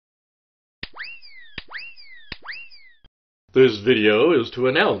This video is to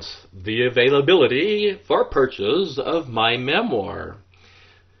announce the availability for purchase of my memoir.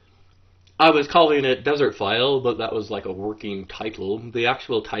 I was calling it Desertphile, but that was like a working title. The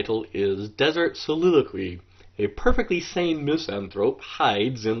actual title is Desert Soliloquy, a perfectly sane misanthrope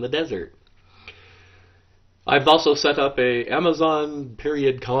hides in the desert. I've also set up a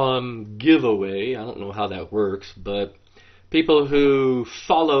Amazon.com giveaway. I don't know how that works, but people who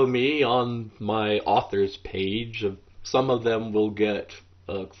follow me on my authors page, some of them will get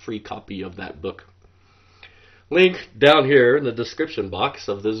a free copy of that book. Link down here in the description box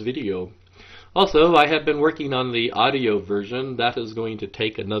of this video. Also, I have been working on the audio version. That is going to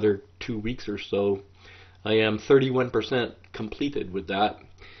take another 2 weeks or so. I am 31% completed with that.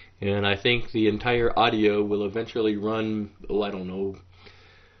 And I think the entire audio will eventually run,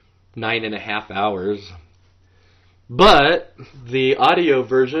 9.5 hours. But the audio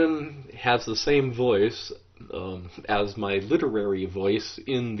version has the same voice as my literary voice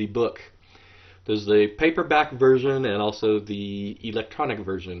in the book. There's the paperback version and also the electronic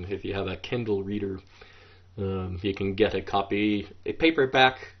version. If you have a Kindle reader, you can get a copy. A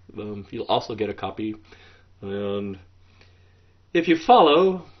paperback, you'll also get a copy. And if you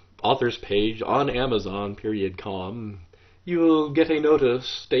follow author's page on Amazon.com, you will get a notice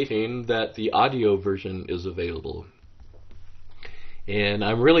stating that the audio version is available. And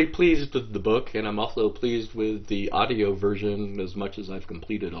I'm really pleased with the book, and I'm also pleased with the audio version as much as I've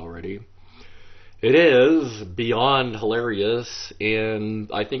completed already. It is beyond hilarious, and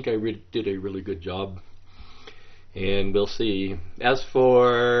I think I did a really good job. And we'll see. As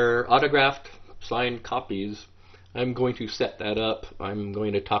for autographed signed copies, I'm going to set that up. I'm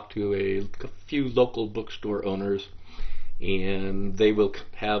going to talk to a few local bookstore owners, and they will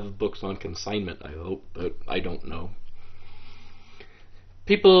have books on consignment, I hope, but I don't know.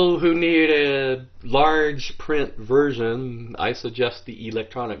 People who need a large print version, I suggest the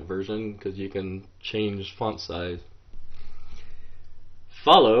electronic version because you can change font size.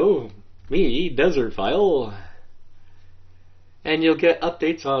 Follow me, Desertphile, and you'll get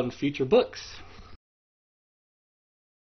updates on future books.